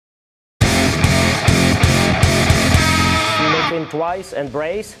in twice and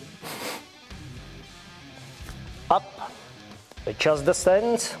brace. Up, adjust the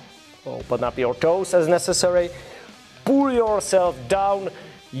stance, open up your toes as necessary, pull yourself down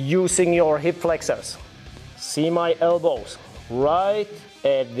using your hip flexors. See my elbows, right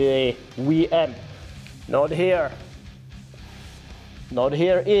at the VM, not here, not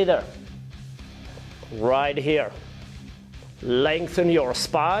here either, right here. Lengthen your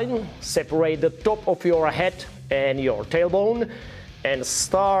spine, separate the top of your head and your tailbone, and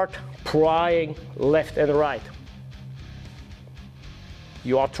start prying left and right.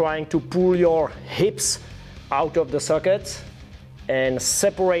 You are trying to pull your hips out of the sockets and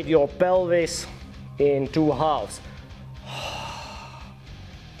separate your pelvis in two halves.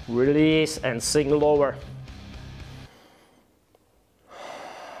 Release and sink lower.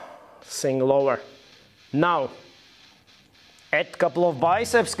 Sink lower. Now, add a couple of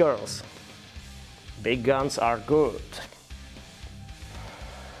biceps curls. Big guns are good.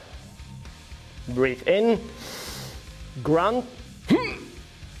 Breathe in, grunt,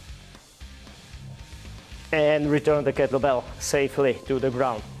 and return the kettlebell safely to the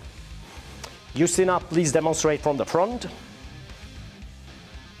ground. Justyna, please demonstrate from the front.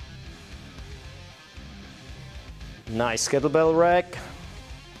 Nice kettlebell rack,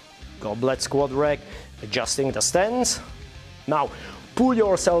 goblet squat rack, adjusting the stance. Now, pull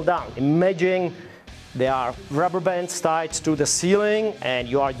yourself down. Imagine there are rubber bands tied to the ceiling and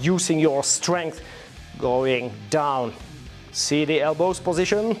you are using your strength going down. See the elbows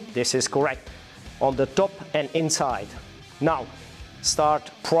position? This is correct. On the top and inside. Now, start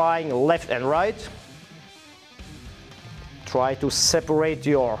prying left and right. Try to separate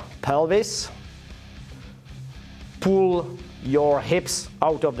your pelvis. Pull your hips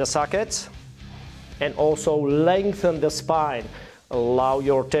out of the sockets. And also lengthen the spine. Allow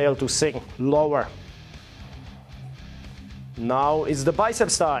your tail to sink lower. Now is the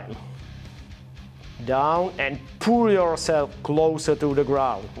biceps time. Down and pull yourself closer to the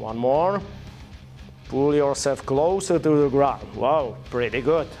ground. One more. Pull yourself closer to the ground. Wow, pretty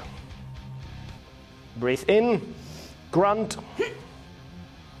good. Breathe in, grunt,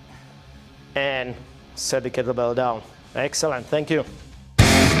 and set the kettlebell down. Excellent, thank you.